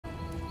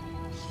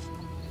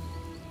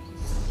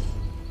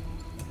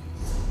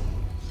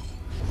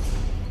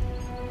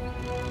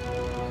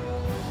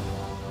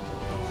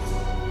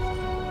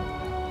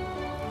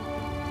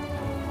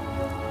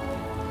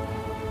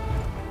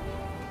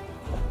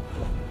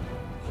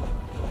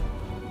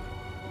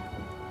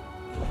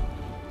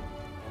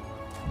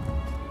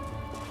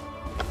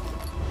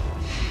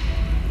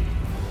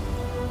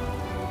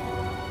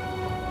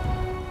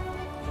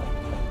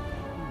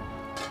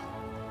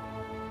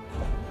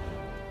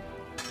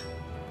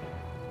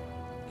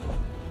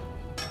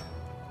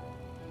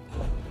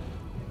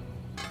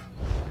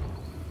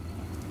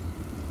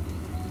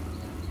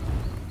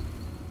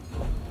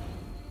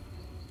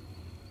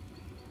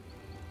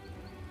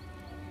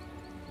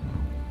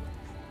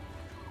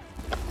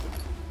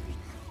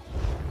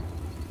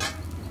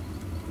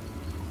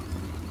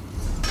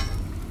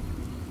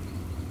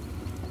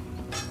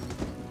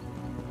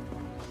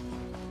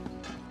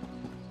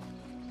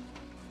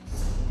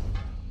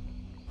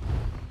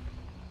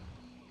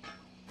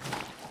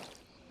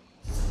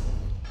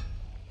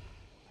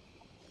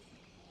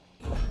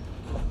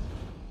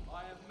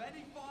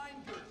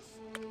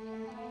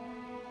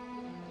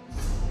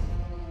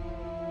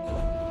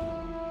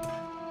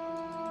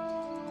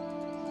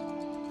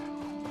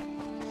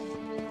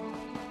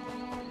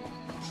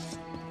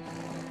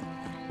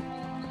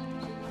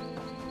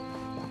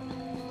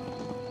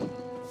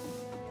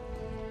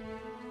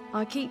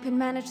I keep and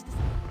manage the...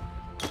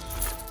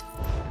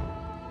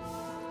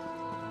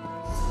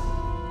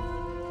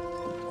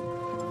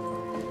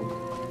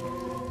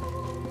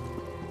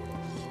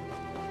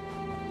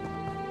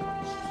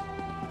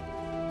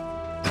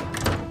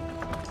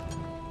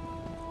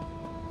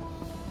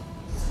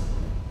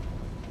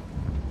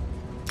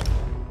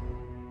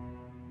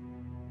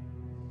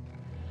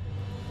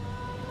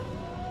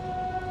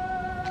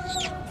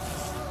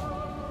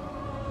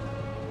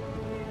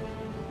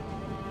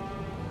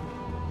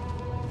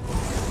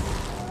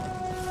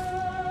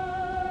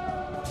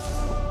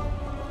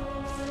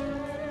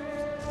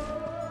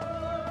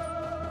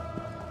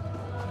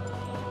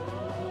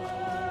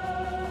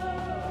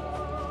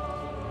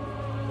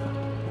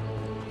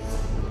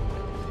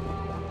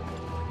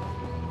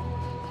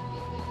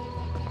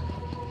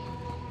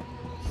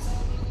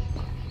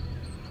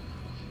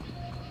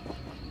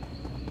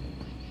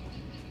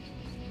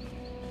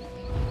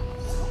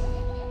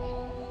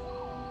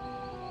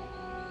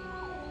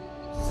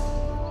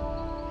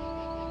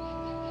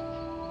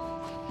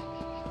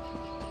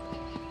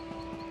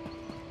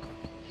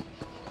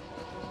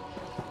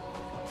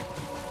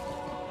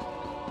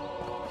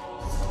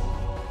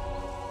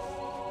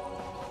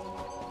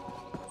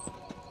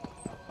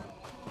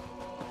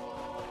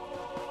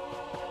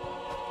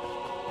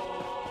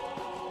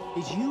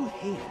 Did you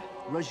hear?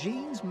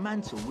 Rajine's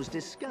mantle was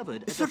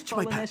discovered at Search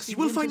my packs, you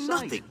will find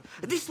nothing.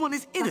 This one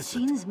is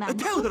innocent.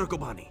 Tell her,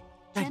 Gobani.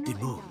 At the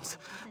moons,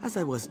 as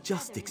I was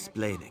just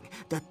explaining,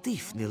 that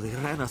thief nearly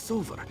ran us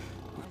over.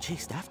 We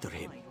chased after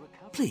him.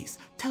 Please,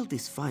 tell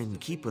this fine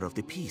keeper of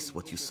the peace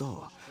what you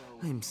saw.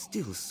 I'm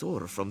still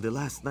sore from the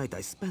last night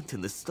I spent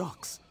in the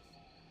stocks.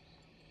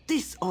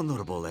 This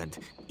honorable and,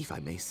 if I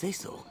may say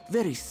so,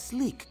 very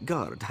sleek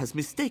guard has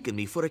mistaken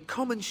me for a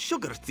common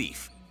sugar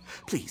thief.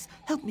 Please,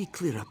 help me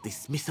clear up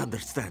this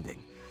misunderstanding.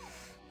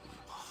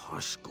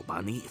 Hush,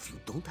 Gobani, if you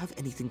don't have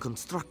anything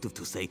constructive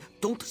to say,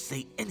 don't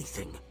say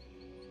anything.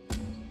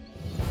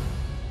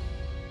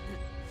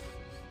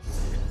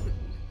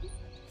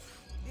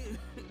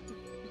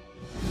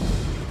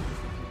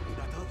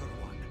 That other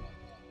one.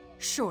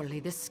 Surely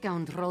this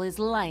scoundrel is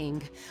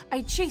lying.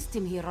 I chased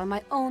him here on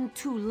my own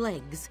 2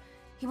 legs.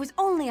 He was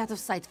only out of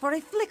sight for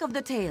a flick of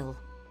the tail.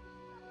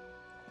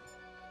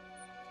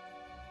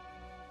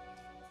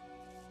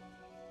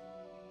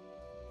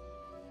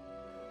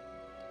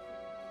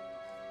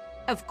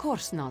 Of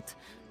course not.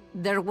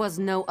 There was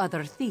no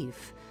other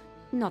thief.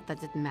 Not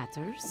that it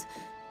matters.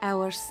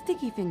 Our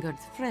sticky-fingered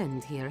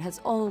friend here has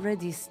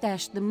already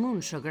stashed the moon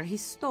sugar he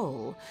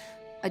stole.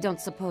 I don't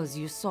suppose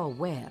you saw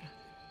where.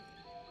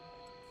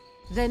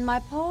 Then my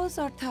paws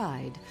are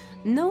tied.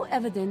 No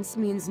evidence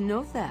means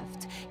no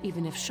theft,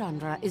 even if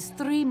Shan-ra is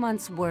 3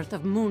 months' worth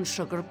of moon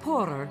sugar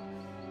poorer.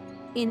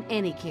 In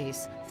any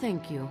case,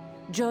 thank you.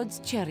 Jode's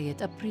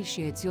chariot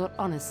appreciates your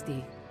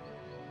honesty.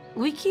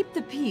 We keep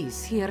the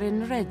peace here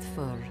in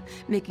Redfur,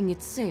 making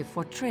it safe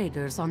for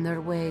traders on their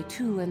way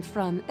to and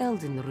from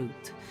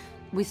Eldenroot.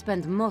 We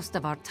spend most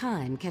of our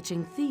time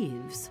catching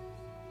thieves.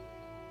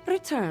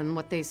 Return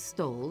what they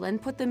stole and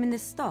put them in the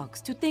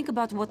stocks to think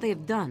about what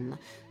they've done.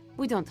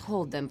 We don't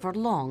hold them for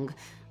long,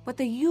 but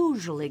they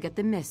usually get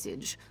the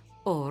message,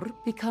 or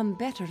become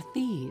better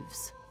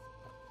thieves.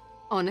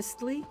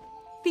 Honestly,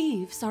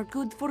 thieves are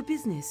good for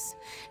business.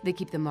 They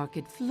keep the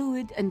market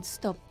fluid and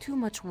stop too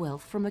much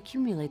wealth from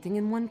accumulating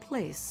in one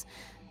place.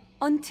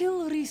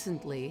 Until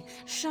recently,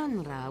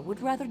 Shan-ra would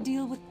rather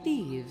deal with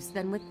thieves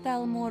than with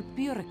Thalmor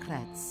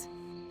bureaucrats.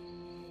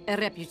 A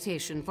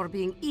reputation for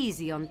being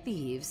easy on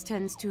thieves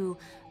tends to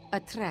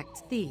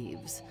attract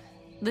thieves.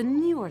 The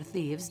newer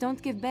thieves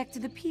don't give back to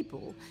the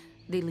people.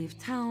 They leave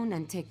town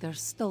and take their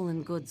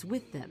stolen goods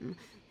with them.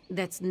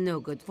 That's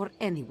no good for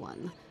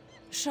anyone.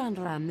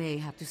 Shan-ra may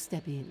have to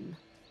step in.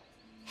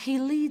 He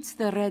leads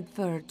the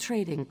Redfur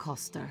trading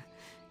coster.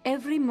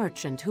 Every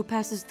merchant who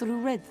passes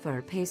through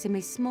Redfur pays him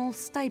a small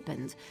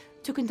stipend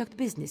to conduct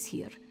business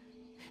here.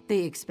 They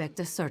expect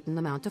a certain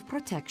amount of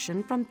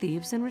protection from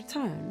thieves in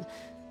return.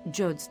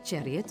 Jode's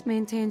chariot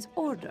maintains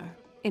order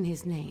in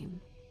his name.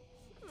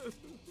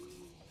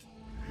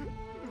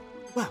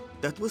 Well,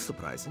 that was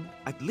surprising.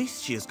 At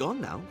least she is gone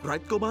now,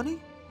 right, Gobani?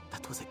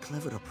 That was a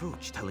clever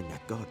approach, telling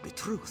that guard the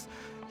truth.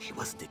 She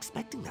wasn't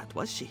expecting that,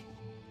 was she?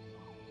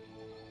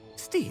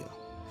 Still,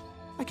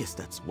 I guess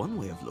that's one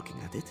way of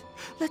looking at it.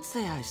 Let's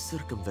say I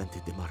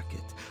circumvented the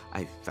market.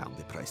 I found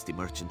the price the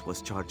merchant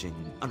was charging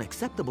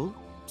unacceptable,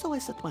 so I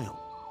set my own.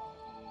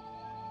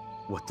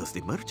 What does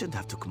the merchant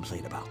have to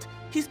complain about?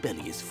 His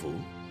belly is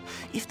full.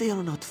 If they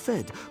are not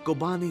fed,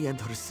 Gobani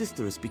and her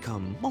sisters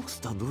become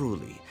most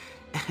unruly.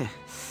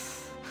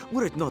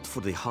 Were it not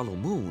for the hollow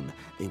moon,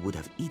 they would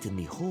have eaten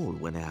me whole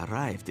when I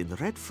arrived in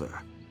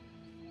Redfur.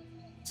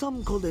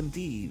 Some call them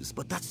thieves,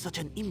 but that's such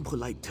an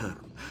impolite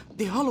term.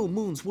 The hollow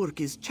moon's work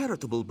is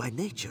charitable by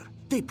nature.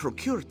 They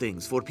procure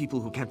things for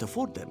people who can't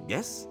afford them,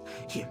 yes?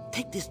 Here,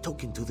 take this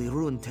token to the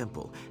ruined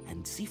temple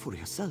and see for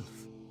yourself.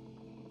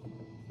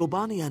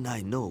 Gobani and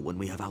I know when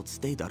we have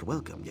outstayed our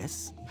welcome,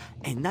 yes?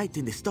 A night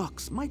in the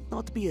stocks might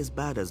not be as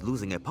bad as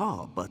losing a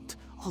paw, but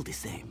all the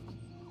same.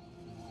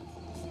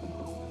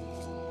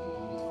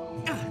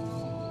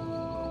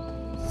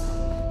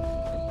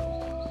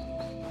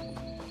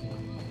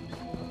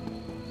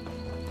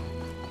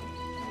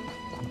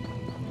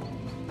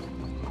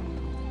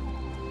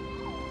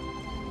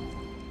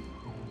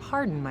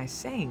 Pardon my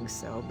saying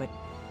so, but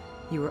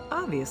you were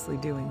obviously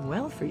doing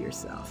well for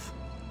yourself.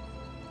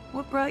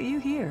 What brought you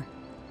here?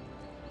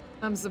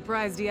 I'm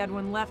surprised he had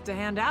one left to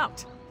hand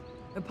out.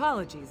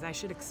 Apologies, I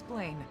should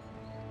explain.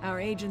 Our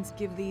agents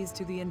give these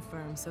to the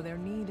infirm, so their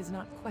need is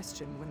not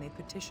questioned when they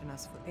petition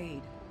us for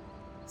aid.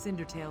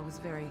 Cinder-Tail was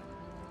very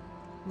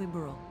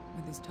liberal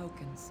with his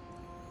tokens.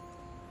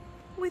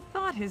 We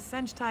thought his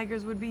Sench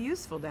tigers would be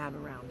useful to have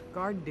around,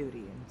 guard duty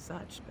and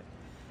such, but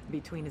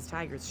between his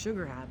tiger's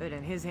sugar habit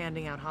and his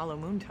handing out Hollow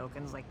Moon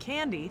tokens like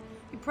candy,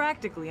 he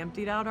practically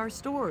emptied out our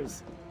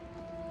stores.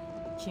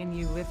 Can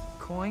you lift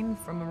coin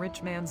from a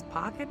rich man's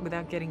pocket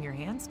without getting your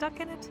hand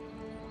stuck in it?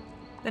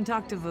 Then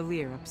talk to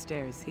Valir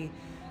upstairs. He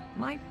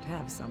might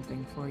have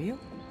something for you.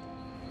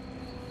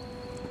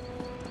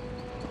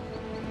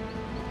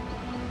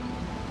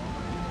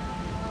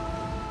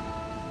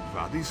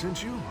 Vadi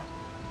sent you?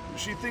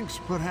 She thinks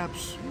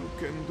perhaps you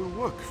can do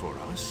work for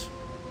us.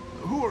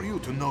 Who are you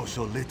to know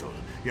so little,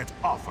 yet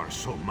offer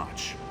so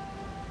much?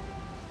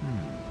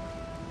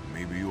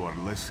 Maybe you are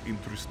less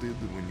interested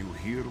when you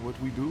hear what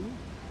we do?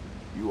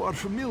 You are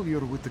familiar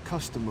with the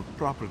custom of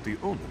property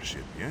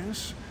ownership,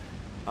 yes?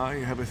 I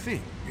have a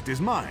thing. It is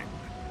mine.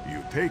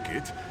 You take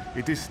it,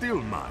 it is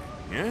still mine,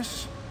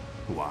 yes?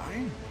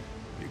 Why?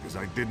 Because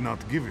I did not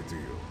give it to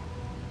you.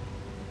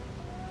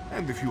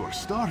 And if you are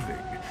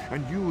starving,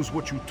 and use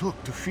what you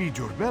took to feed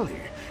your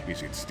belly,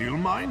 is it still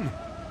mine?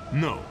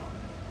 No.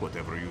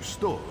 Whatever you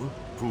stole,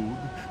 food,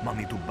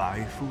 money to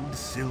buy food,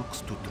 silks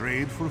to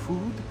trade for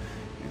food,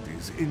 it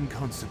is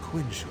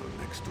inconsequential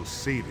next to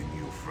saving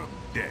you from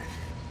death.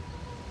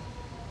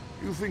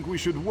 You think we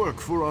should work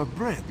for our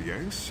bread,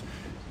 yes?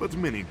 But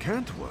many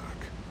can't work.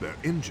 They're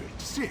injured,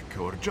 sick,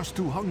 or just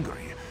too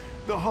hungry.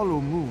 The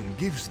Hollow Moon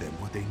gives them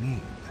what they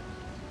need.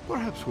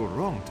 Perhaps we're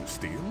wrong to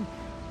steal,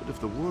 but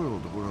if the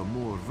world were a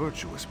more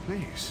virtuous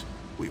place,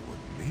 we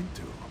wouldn't need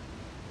to.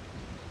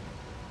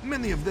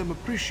 Many of them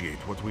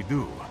appreciate what we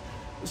do.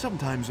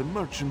 Sometimes a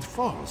merchant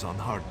falls on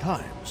hard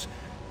times.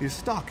 His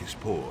stock is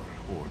poor,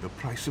 or the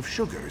price of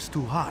sugar is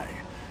too high.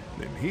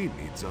 Then he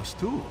needs us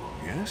too,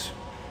 yes?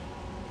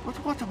 But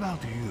what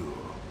about you?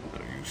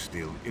 Are you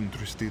still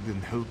interested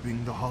in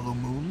helping the Hollow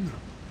Moon?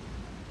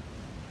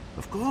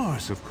 Of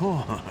course, of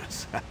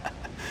course.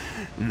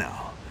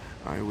 Now,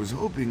 I was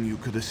hoping you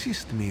could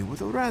assist me with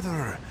a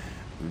rather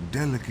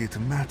delicate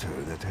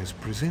matter that has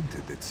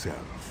presented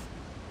itself.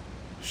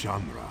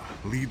 Shan-ra,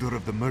 leader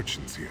of the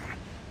merchants here,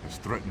 has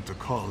threatened to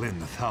call in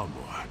the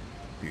Thalmor.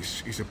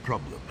 This is a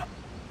problem.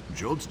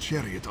 Jod's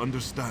chariot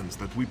understands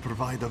that we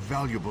provide a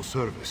valuable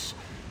service.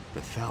 The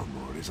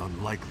Thalmor is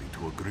unlikely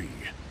to agree.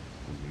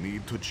 We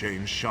need to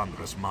change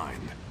Shan-ra's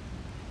mind.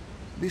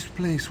 This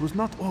place was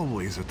not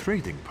always a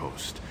trading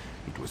post.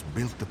 It was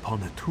built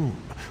upon a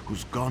tomb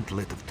whose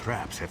gauntlet of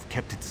traps have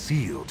kept it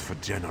sealed for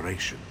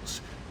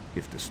generations.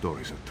 If the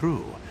stories are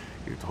true,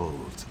 it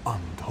holds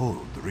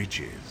untold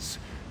riches.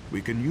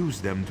 We can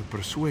use them to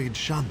persuade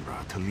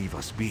Shan-ra to leave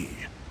us be.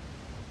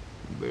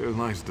 There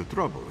lies the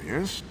trouble,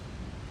 yes?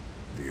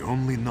 The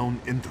only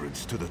known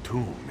entrance to the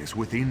tomb is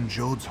within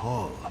Jod's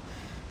hall.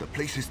 The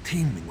place is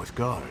teeming with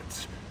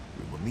guards.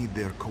 We will need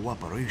their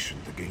cooperation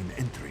to gain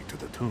entry to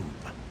the tomb.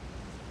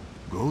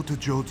 Go to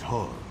Jod's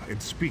hall and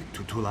speak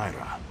to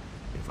Tulaira.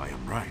 If I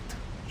am right,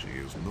 she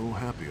is no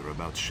happier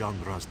about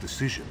Shan-ra's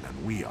decision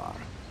than we are.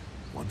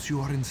 Once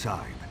you are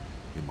inside,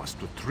 you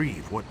must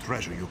retrieve what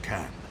treasure you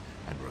can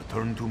and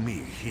return to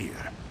me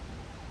here.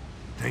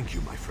 Thank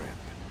you, my friend.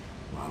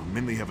 While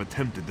many have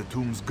attempted the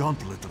tomb's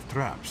gauntlet of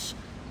traps,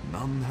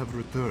 none have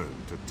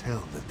returned to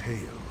tell the tale.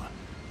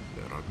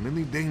 There are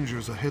many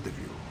dangers ahead of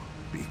you.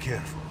 Be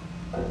careful.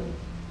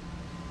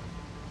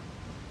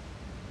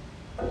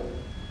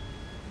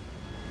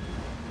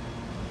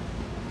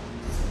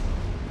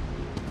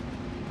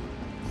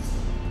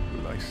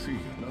 Will I see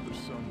another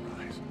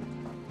sunrise?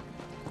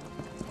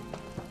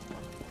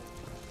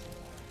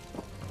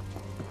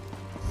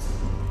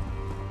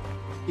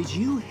 Did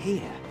you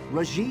hear?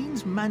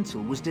 Rajine's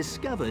mantle was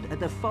discovered at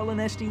the Fallen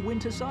Esti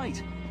winter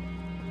site.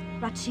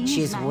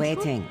 She's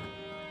waiting.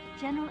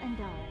 General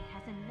Endara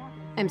has another...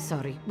 I'm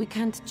sorry, we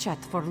can't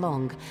chat for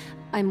long.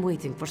 I'm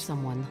waiting for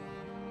someone.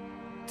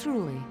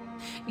 Truly,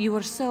 you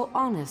were so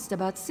honest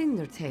about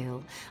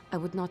Cinder-Tail. I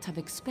would not have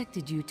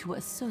expected you to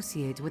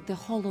associate with the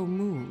Hollow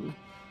Moon.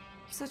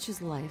 Such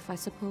is life, I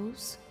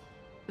suppose.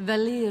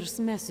 Valir's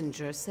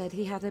messenger said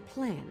he had a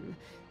plan.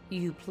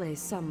 You play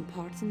some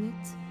part in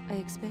it, I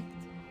expect?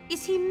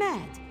 Is he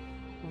mad?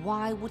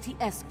 Why would he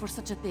ask for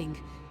such a thing?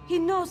 He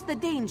knows the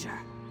danger.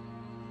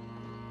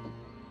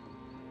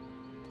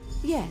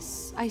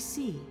 Yes, I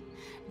see.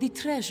 The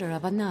treasure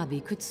of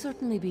Anabi could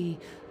certainly be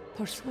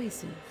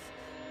persuasive.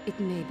 It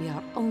may be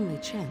our only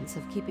chance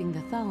of keeping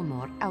the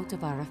Thalmor out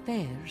of our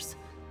affairs.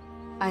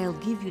 I'll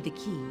give you the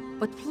key,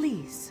 but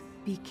please,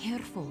 be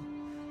careful.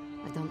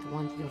 I don't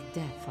want your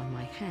death on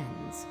my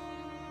hands.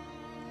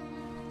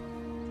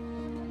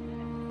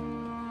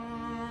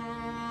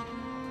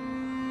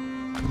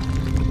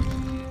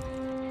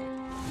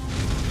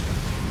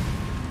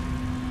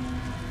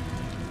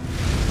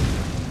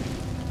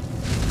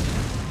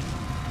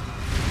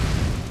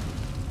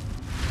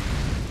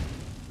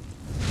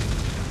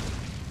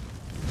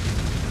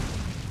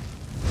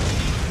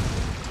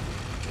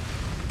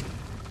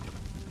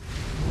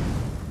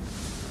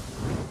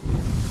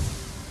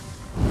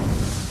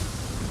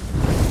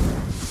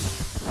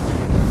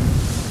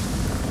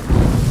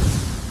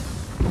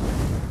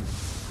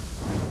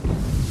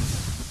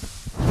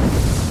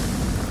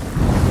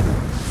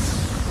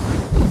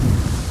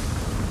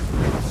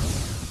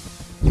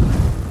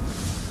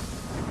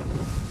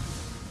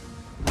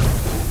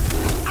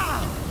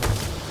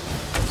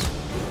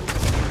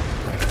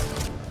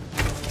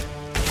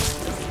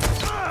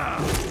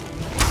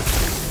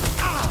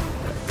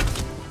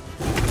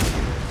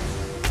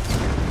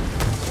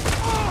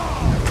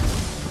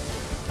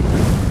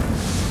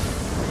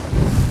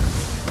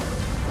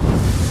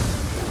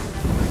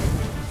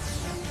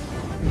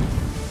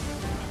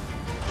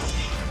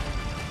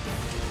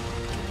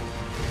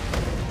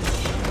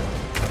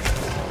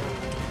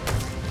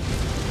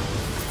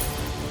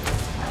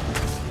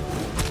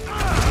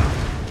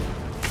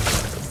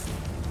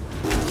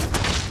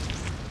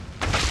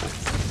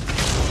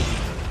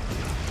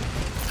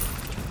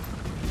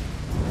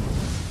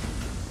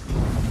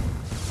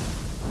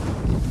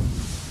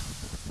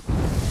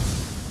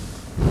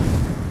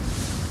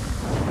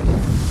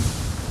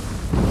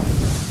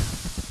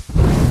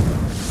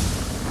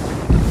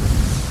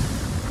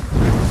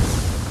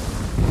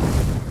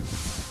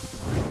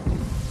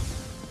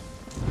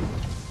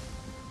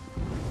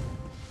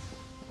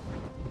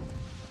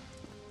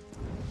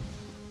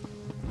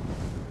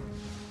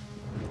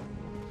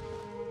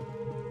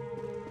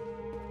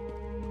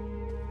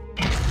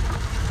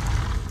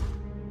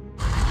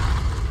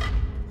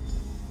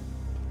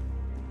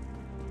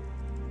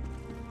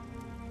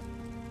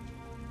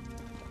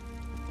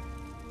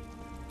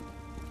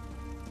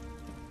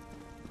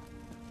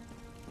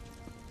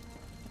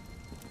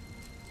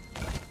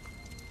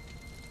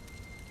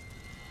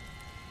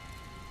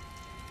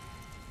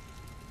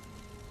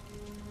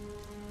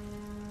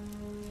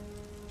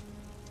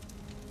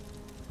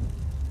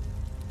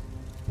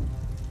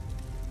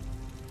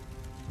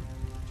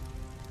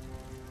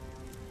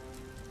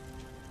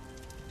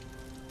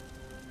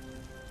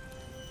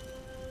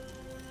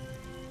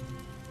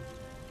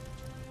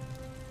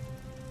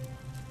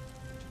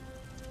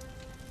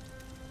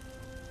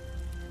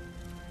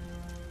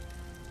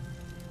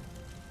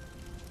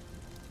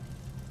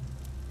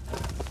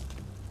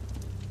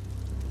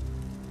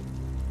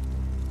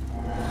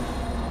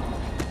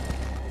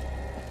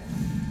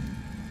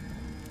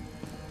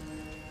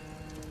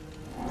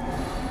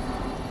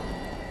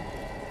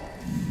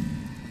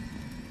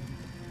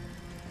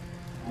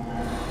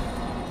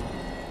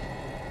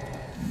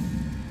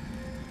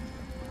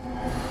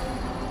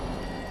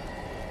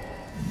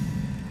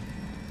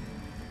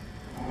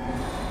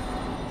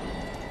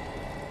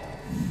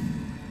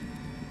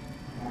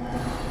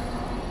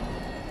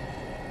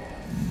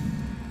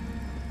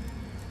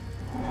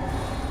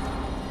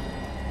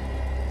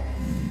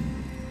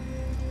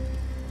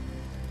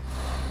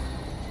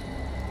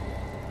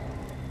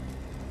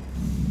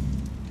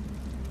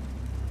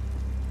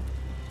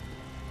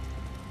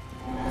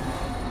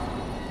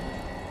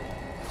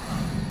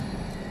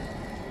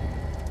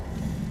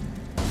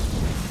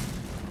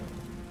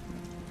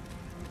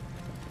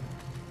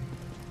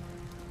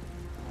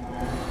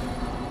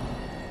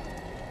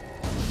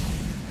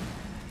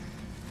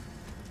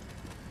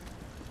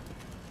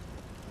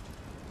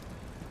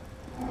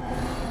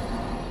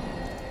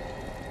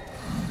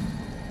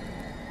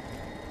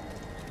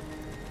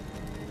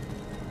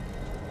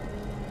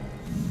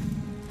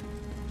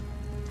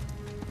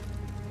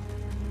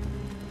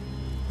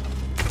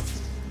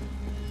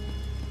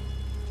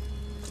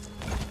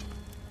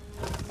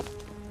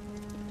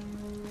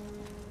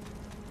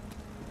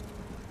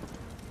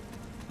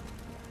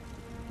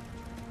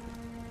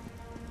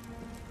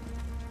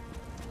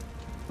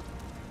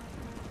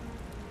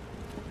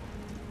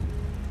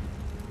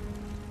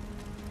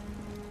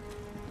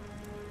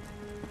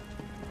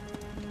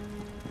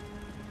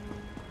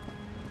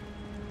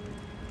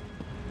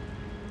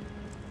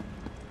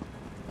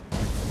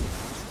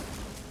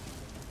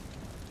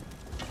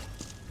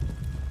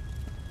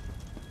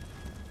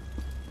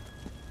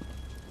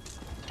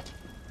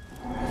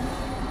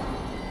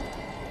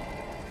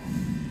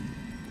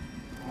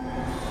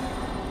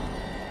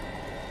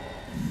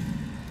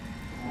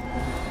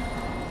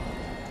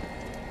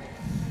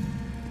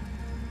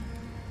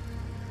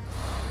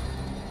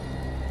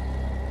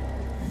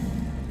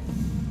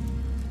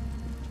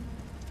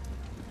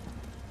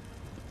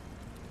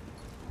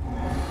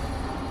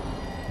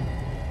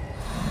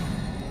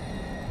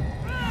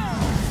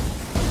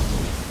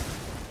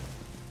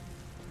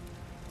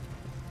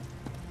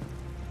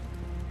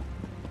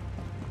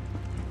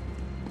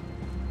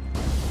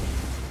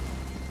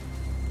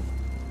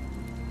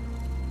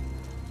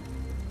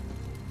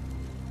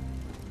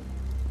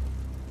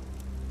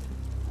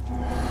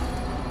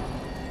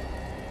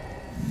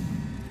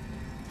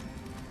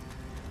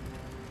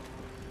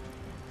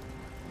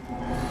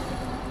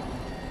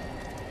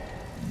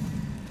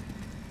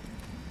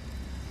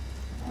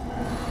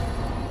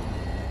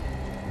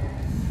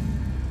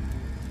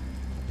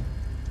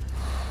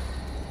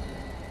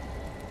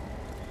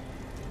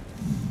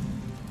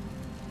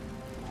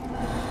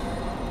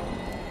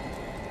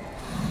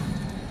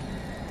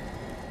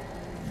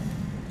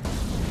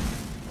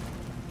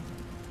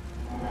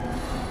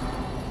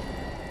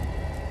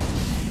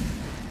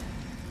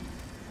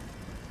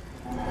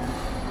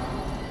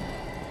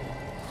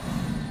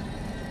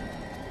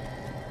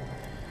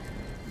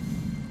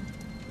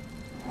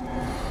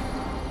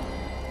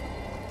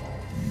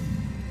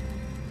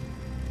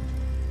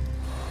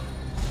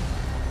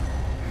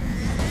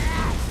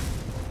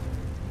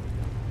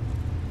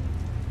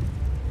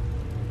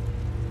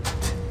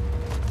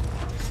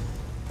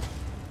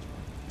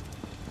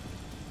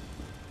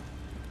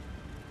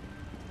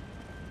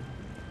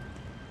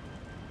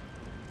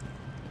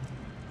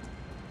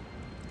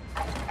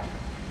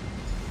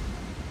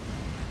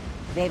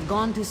 They've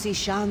gone to see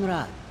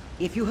Shan-ra.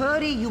 If you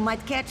hurry, you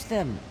might catch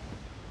them.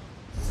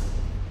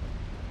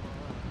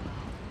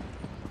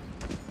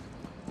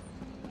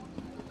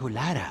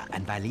 Tulara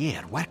and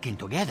Valier working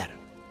together.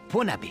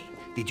 Punabi,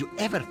 did you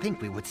ever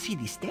think we would see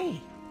this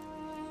day?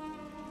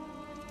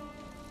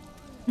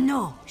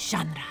 No,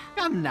 Shan-ra.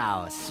 Come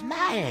now,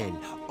 smile.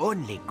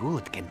 Only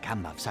good can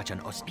come of such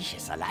an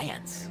auspicious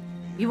alliance.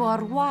 You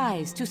are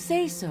wise to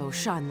say so,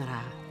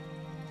 Shan-ra.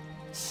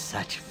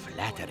 Such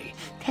flattery.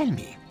 Tell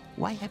me,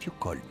 why have you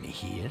called me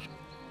here?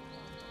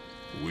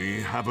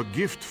 We have a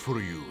gift for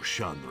you,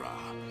 Shan-ra,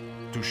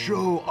 to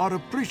show our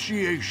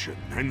appreciation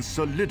and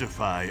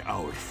solidify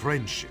our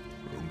friendship.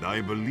 And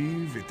I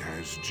believe it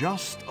has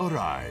just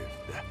arrived.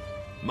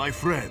 My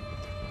friend,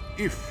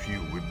 if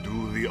you would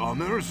do the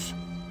honors.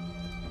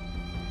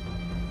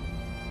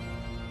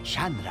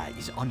 Shan-ra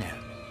is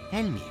honored.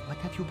 Tell me, what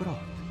have you brought?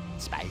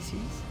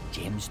 Spices?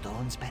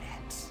 Gemstones,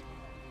 perhaps?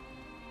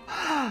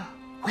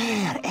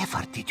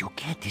 Wherever did you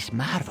get this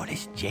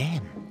marvelous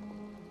gem?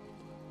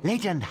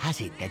 Legend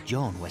has it that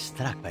Joan was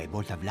struck by a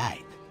bolt of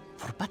light.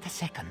 For but a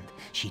second,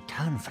 she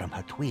turned from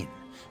her twin,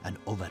 and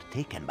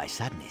overtaken by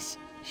sadness,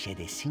 shed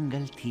a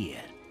single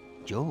tear.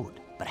 Jode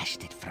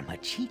brushed it from her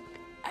cheek,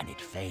 and it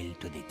fell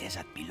to the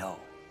desert below.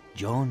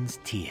 Joan's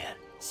tear,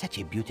 such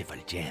a beautiful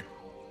gem.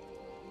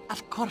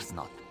 Of course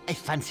not, a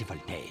fanciful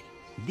tale.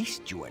 This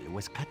jewel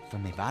was cut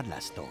from a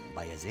Varla stone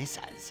by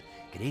Azesas,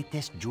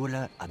 greatest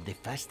jeweler of the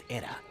First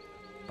Era.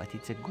 But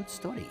it's a good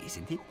story,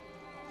 isn't it?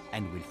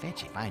 And will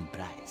fetch a fine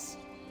price.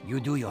 You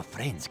do your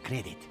friends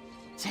credit.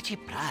 Such a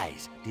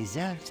prize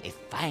deserves a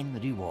fine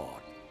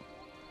reward.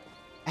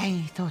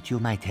 I thought you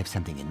might have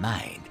something in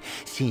mind,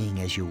 seeing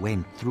as you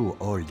went through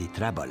all the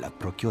trouble of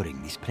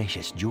procuring this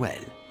precious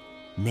jewel.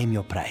 Name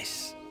your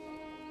price.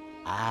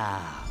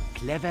 Ah,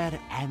 clever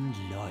and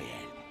loyal.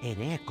 A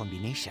rare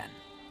combination.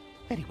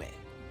 Very well.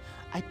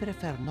 I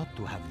prefer not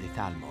to have the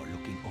Thalmo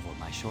looking over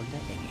my shoulder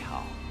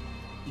anyhow.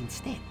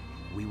 Instead,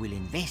 we will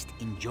invest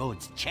in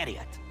Jode's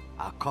chariot.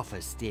 Our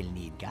coffers still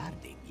need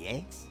guarding,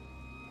 yes?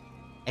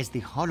 As the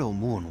hollow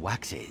moon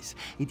waxes,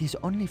 it is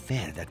only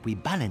fair that we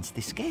balance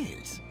the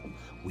scales.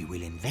 We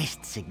will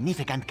invest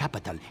significant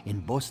capital in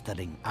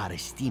bolstering our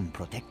esteemed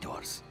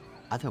protectors.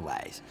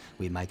 Otherwise,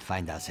 we might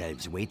find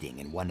ourselves waiting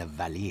in one of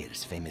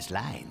Valir's famous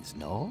lines,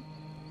 no?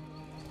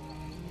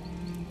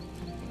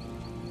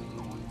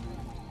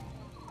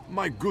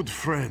 My good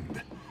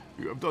friend,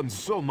 you have done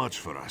so much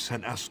for us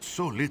and asked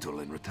so little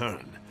in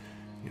return.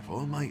 If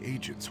all my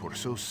agents were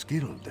so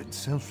skilled and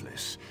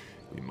selfless,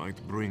 we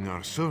might bring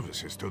our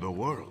services to the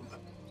world.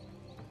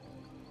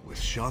 With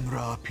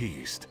Shan-ra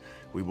appeased,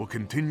 we will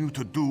continue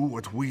to do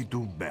what we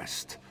do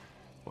best.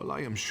 While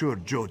I am sure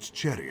Jode's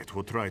chariot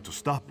will try to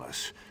stop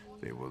us,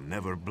 they will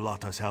never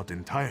blot us out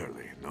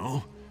entirely,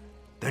 no?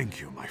 Thank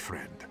you, my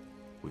friend.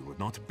 We would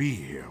not be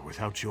here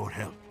without your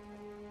help.